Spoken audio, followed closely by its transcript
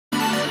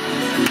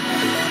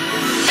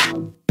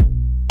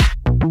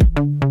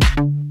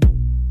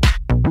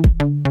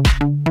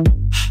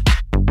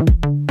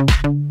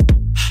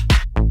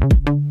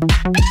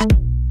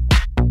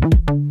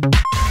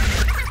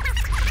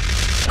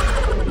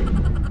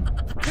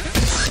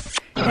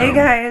Hey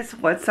guys,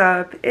 what's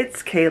up?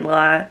 It's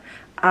Kayla.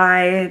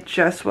 I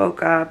just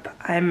woke up.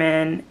 I'm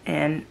in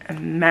an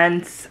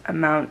immense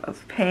amount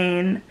of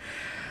pain.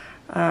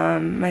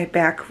 My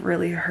back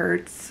really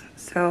hurts,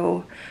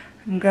 so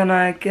I'm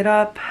gonna get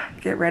up,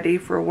 get ready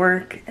for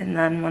work, and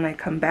then when I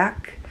come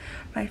back,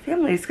 my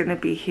family's gonna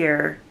be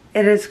here.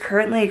 It is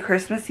currently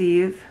Christmas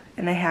Eve,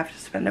 and I have to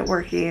spend it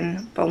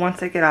working, but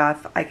once I get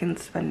off, I can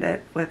spend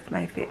it with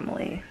my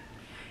family.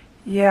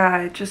 Yeah,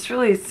 it just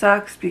really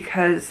sucks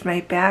because my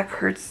back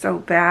hurts so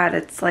bad.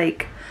 It's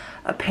like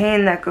a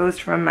pain that goes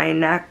from my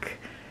neck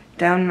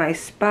down my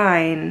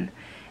spine,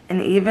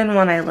 and even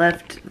when I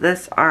lift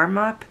this arm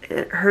up,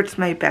 it hurts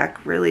my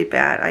back really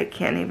bad. I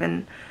can't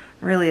even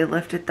really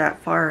lift it that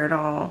far at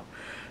all.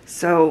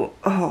 So,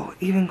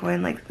 even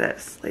going like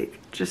this, like,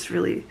 just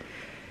really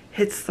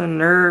hits the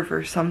nerve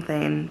or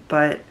something.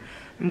 But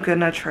I'm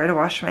gonna try to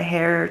wash my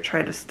hair,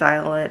 try to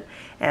style it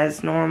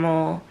as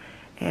normal,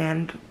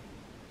 and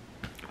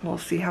we'll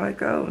see how it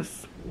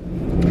goes.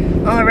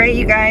 Alright,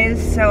 you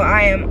guys, so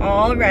I am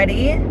all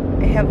ready.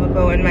 I have a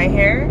bow in my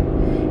hair,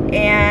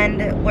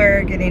 and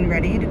we're getting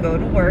ready to go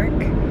to work.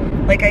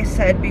 Like I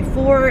said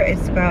before,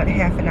 it's about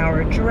half an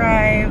hour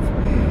drive,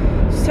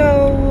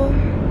 so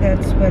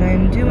that's what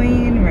I'm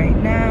doing right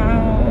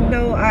now.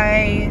 So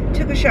I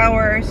took a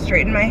shower,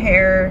 straightened my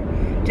hair,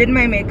 did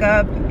my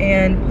makeup,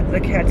 and put the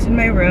cats in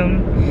my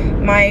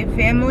room. My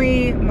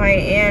family, my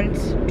aunt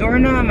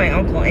Dorna, my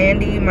uncle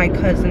Andy, my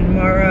cousin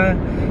Mara,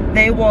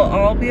 they will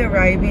all be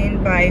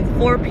arriving by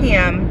 4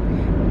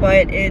 p.m.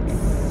 but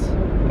it's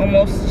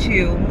almost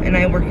 2 and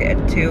I work at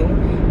 2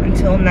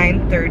 until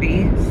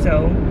 9:30.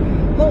 So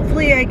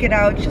hopefully I get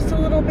out just a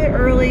little bit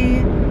early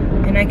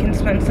and I can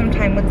spend some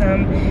time with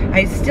them.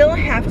 I still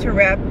have to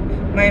wrap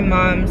my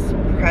mom's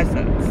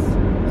presents.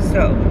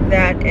 So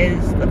that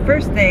is the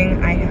first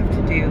thing I have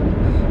to do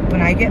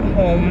when I get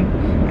home.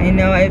 I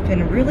know I've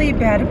been really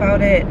bad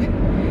about it.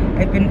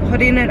 I've been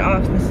putting it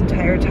off this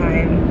entire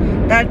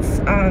time. That's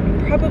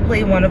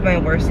probably one of my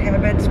worst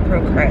habits,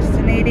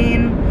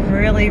 procrastinating.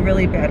 Really,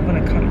 really bad when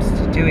it comes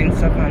to doing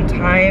stuff on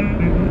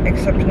time,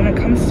 except when it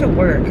comes to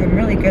work. I'm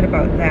really good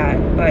about that.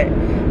 But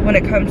when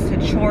it comes to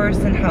chores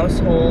and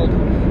household,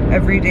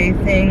 everyday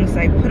things,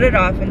 I put it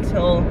off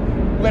until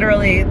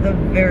literally the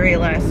very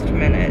last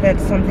minute.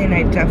 That's something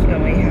I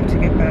definitely have to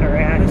get better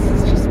at. This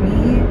is just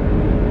me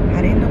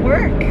heading to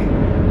work.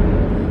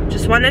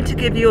 Just wanted to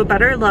give you a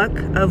better look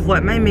of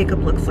what my makeup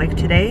looks like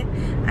today.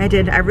 I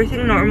did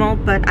everything normal,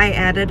 but I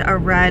added a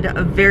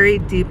very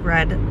deep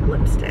red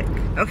lipstick.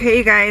 Okay,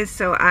 you guys,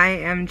 so I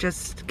am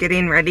just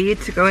getting ready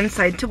to go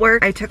inside to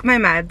work. I took my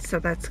meds, so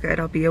that's good.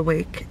 I'll be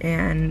awake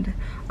and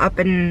up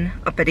and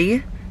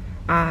uppity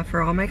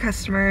for all my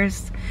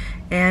customers,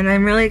 and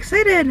I'm really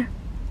excited.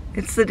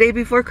 It's the day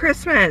before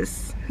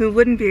Christmas. Who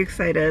wouldn't be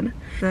excited?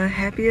 The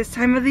happiest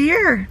time of the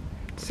year,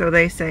 so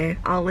they say.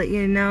 I'll let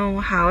you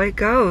know how it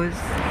goes.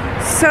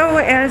 So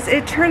as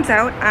it turns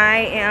out, I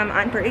am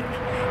on break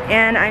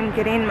and I'm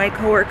getting my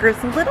coworkers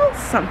a little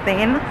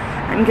something.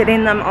 I'm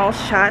getting them all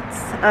shots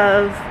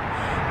of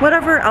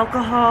whatever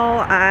alcohol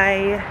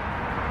I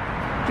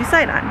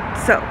decide on.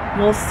 So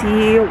we'll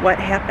see what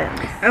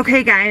happens.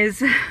 Okay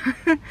guys,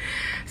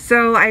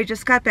 so I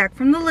just got back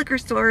from the liquor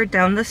store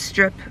down the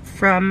strip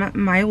from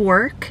my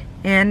work,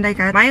 and I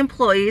got my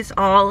employees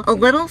all a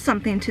little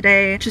something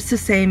today just to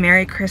say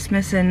Merry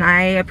Christmas and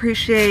I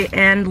appreciate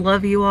and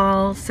love you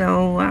all,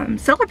 so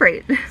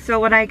celebrate. So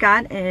what I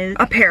got is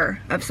a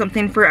pair of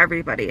something for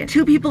everybody.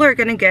 2 people are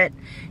gonna get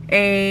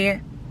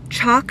a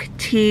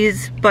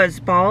XOXO Buzz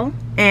Ball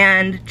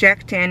and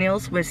Jack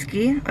Daniel's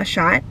whiskey, a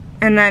shot.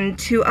 And then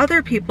 2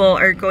 other people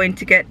are going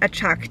to get a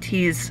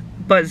XOXO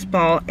Buzz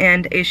Ball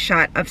and a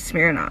shot of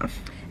Smirnoff.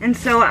 And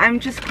so I'm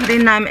just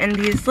putting them in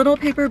these little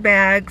paper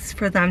bags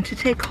for them to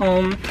take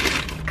home,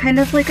 kind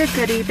of like a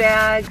goodie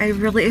bag. I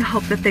really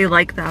hope that they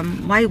like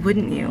them. Why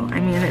wouldn't you? I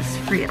mean, it's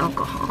free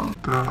alcohol.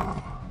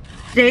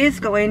 Today is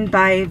going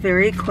by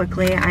very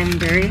quickly. I'm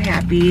very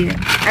happy.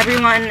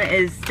 Everyone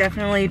is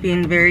definitely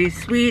being very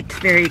sweet,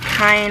 very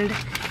kind,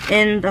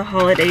 in the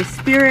holiday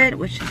spirit,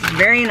 which is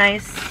very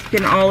nice. You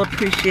can all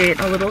appreciate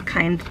a little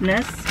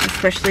kindness,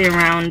 especially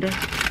around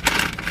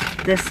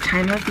this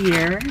time of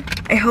year.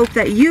 I hope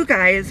that you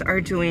guys are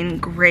doing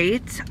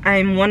great.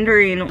 I'm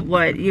wondering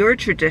what your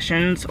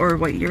traditions or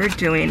what you're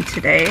doing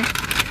today,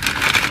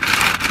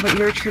 what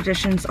your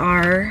traditions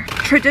are.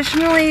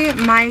 Traditionally,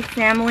 my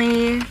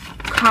family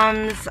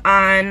comes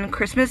on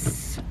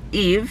Christmas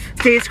Eve,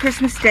 stays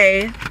Christmas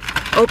Day,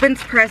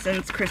 opens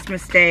presents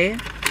Christmas Day.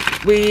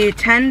 We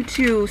tend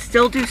to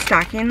still do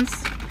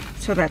stockings,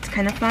 so that's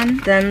kind of fun.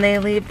 Then they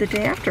leave the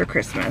day after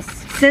Christmas.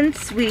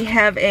 Since we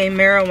have a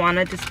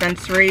marijuana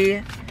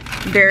dispensary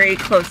very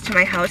close to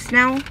my house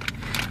now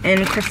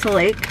in Crystal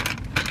Lake,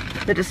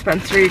 the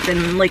dispensary's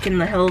in Lake in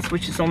the Hills,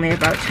 which is only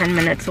about 10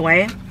 minutes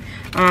away.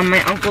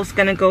 My uncle's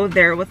gonna go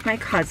there with my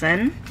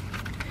cousin,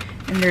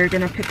 and they're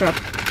gonna pick up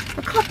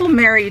a couple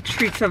merry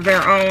treats of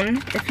their own,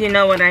 if you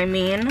know what I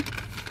mean.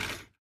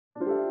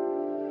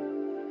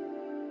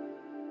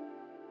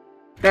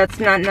 That's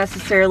not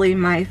necessarily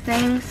my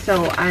thing,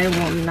 so I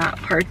will not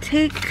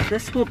partake.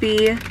 This will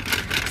be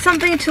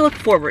something to look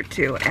forward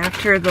to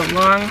after the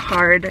long,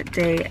 hard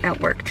day at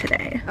work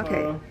today.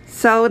 Okay,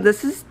 so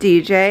this is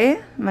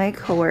DJ, my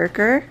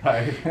coworker.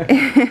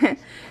 Hi.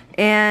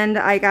 And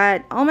I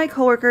got all my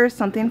coworkers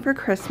something for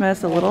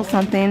Christmas, a little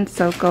something,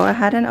 so go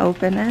ahead and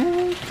open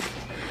it.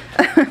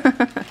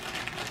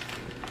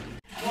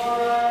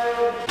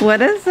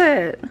 What is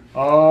it?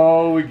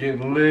 Oh, we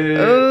getting lit.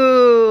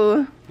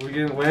 Ooh. We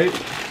getting wait.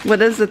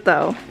 What is it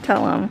though?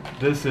 Tell them.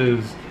 This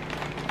is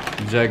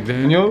Jack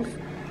Daniels.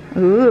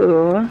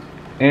 Ooh.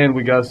 And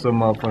we got some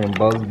motherfucking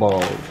buzz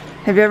balls.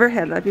 Have you ever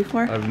had that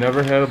before? I've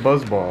never had a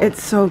buzz ball.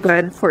 It's so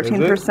good.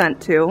 14%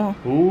 too.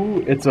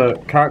 Ooh, it's a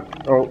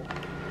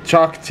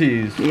chalk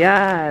tease.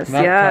 Yes,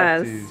 Not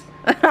yes.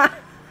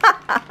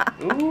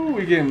 Ooh,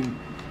 we getting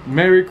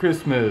Merry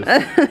Christmas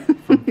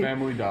from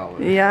Family Dollar.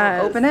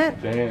 Yeah. Open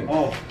it. Damn.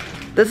 Oh.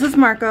 This is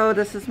Marco.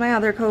 This is my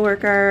other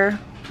coworker.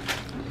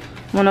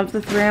 One of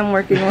the 3 I'm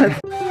working with.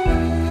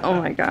 Oh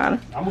my god.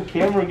 I'm a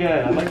camera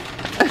guy. I like.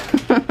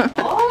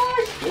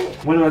 Oh shit.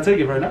 When do I take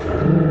it right now?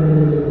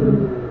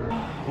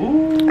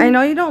 Ooh. I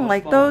know you don't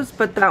like those,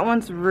 but that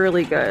one's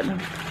really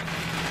good.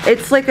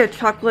 It's like a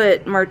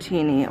chocolate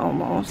martini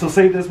almost. So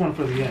save this one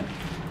for the end.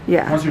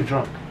 Yeah. Once you're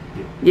drunk.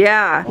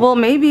 Yeah. Well,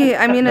 maybe.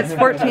 I mean, it's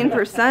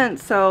 14%,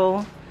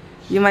 so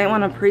you might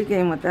want to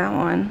pregame with that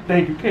one.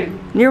 Thank you,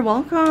 Kayla. You're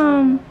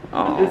welcome.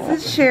 Oh,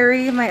 this is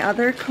Sherrie, my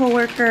other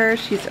coworker.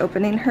 She's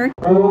opening her.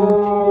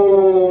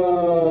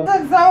 Oh,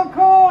 that's so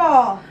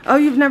cool. Oh,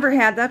 you've never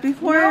had that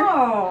before?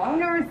 No, I've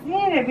never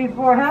seen it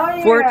before. Hell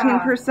yeah.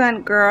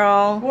 14%,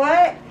 girl.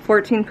 What?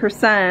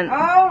 14%.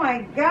 Oh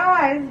my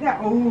god.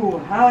 Ooh,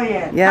 hell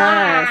yeah.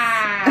 Yes.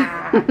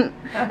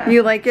 Ah.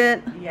 You like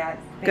it? Yes.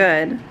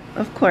 Good.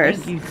 Of course.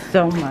 Thank you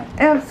so much.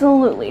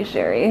 Absolutely,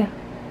 Sherrie.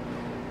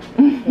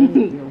 Thank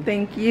you.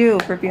 Thank you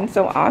for being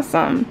so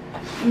awesome.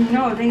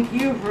 No, thank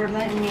you for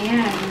letting me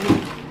in.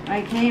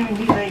 I came and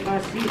he's like,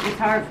 oh, see, it's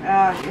hard.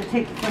 It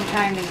takes some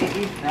time to get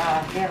used to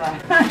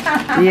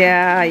Kayla.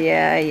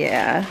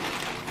 Yeah.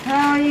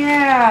 Hell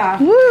yeah.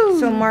 Woo!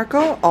 So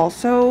Marco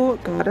also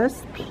got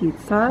us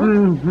pizza.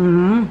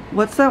 Mm-hmm.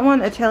 What's that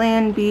one?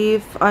 Italian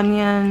beef,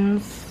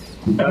 onions.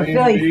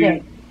 Philly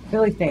steak.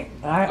 Philly steak.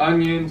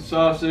 Onion,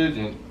 sausage,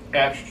 and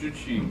extra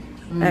cheese.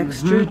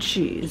 Extra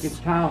cheese.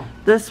 Good cow.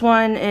 This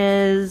one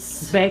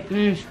is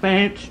Bacon,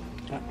 spinach,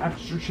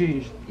 extra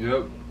cheese.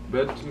 Yep.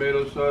 Red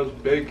tomato sauce,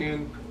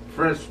 bacon,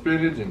 fresh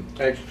spinach, and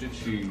extra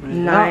cheese.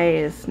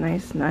 nice.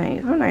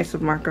 How nice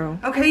of Marco.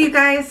 Okay, you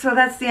guys, so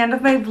that's the end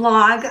of my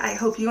vlog. I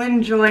hope you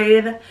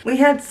enjoyed. We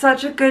had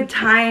such a good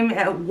time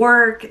at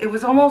work. It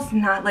was almost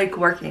not like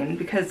working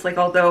because, like,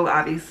 although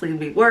obviously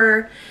we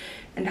were,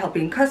 and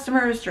helping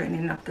customers,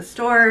 straightening up the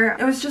store.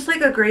 It was just like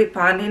a great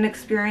bonding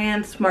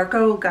experience.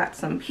 Marco got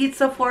some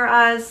pizza for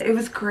us. It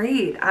was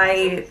great.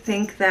 I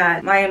think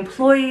that my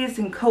employees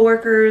and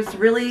coworkers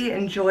really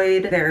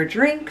enjoyed their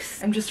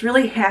drinks. I'm just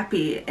really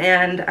happy,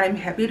 and I'm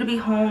happy to be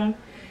home,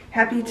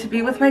 happy to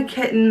be with my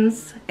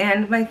kittens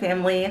and my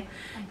family.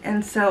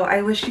 And so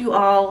I wish you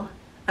all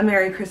a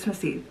Merry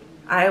Christmas Eve.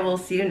 I will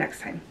see you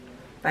next time.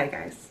 Bye,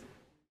 guys.